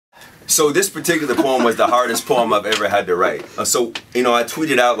So this particular poem was the hardest poem I've ever had to write. So, you know, I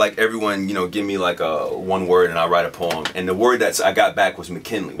tweeted out like everyone, you know, give me like a one word and I'll write a poem. And the word that I got back was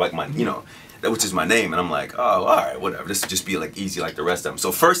McKinley, like my, you know, which is my name. And I'm like, oh, all right, whatever. This will just be like easy like the rest of them.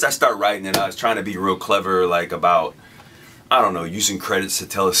 So first I start writing and I was trying to be real clever, like about, I don't know, using credits to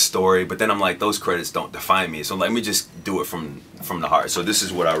tell a story. But then I'm like, those credits don't define me. So let me just do it from the heart. So this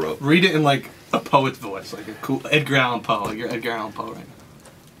is what I wrote. Read it in like a poet's voice, like a cool Edgar Allan Poe, like you're Edgar Allan Poe right now.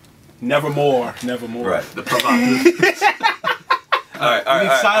 Nevermore, nevermore. Right. The provocative. All right, all right. We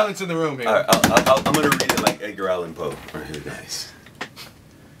need silence in the room here. All right, I'm going to read it like Edgar Allan Poe. Right here, guys.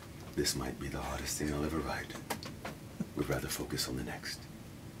 This might be the hardest thing I'll ever write. We'd rather focus on the next.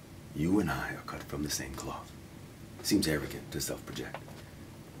 You and I are cut from the same cloth. Seems arrogant to self-project.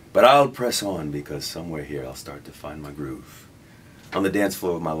 But I'll press on because somewhere here I'll start to find my groove. On the dance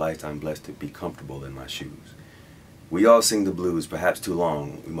floor of my life, I'm blessed to be comfortable in my shoes. We all sing the blues, perhaps too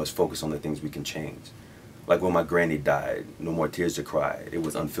long. We must focus on the things we can change. Like when my granny died, no more tears to cry. It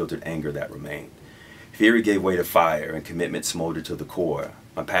was unfiltered anger that remained. Fury gave way to fire, and commitment smoldered to the core.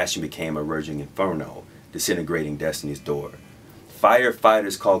 My passion became a raging inferno, disintegrating destiny's door.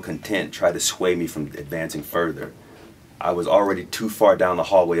 Firefighters called content tried to sway me from advancing further. I was already too far down the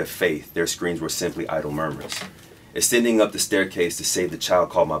hallway of faith. Their screams were simply idle murmurs. Ascending up the staircase to save the child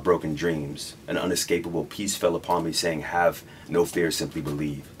called my broken dreams, an unescapable peace fell upon me saying, have no fear, simply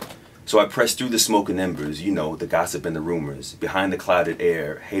believe. So I pressed through the smoke and embers, you know, the gossip and the rumors. Behind the clouded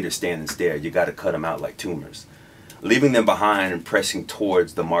air, haters stand and stare, you gotta cut them out like tumors. Leaving them behind and pressing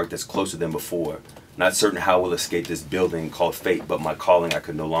towards the mark that's closer than before. Not certain how we'll escape this building called fate, but my calling I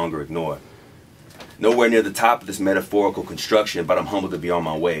could no longer ignore. Nowhere near the top of this metaphorical construction, but I'm humbled to be on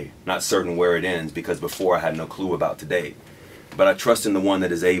my way. Not certain where it ends, because before I had no clue about today. But I trust in the one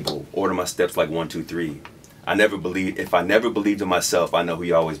that is able, order my steps like 1, 2, 3. If I never believed in myself, I know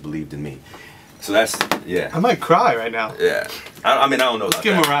he always believed in me. So that's, yeah. I might cry right now. Yeah. I mean, I don't know. Let's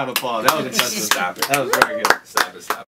give him a round of applause. That was impressive. Stop it. That was very good. Stop it, stop it.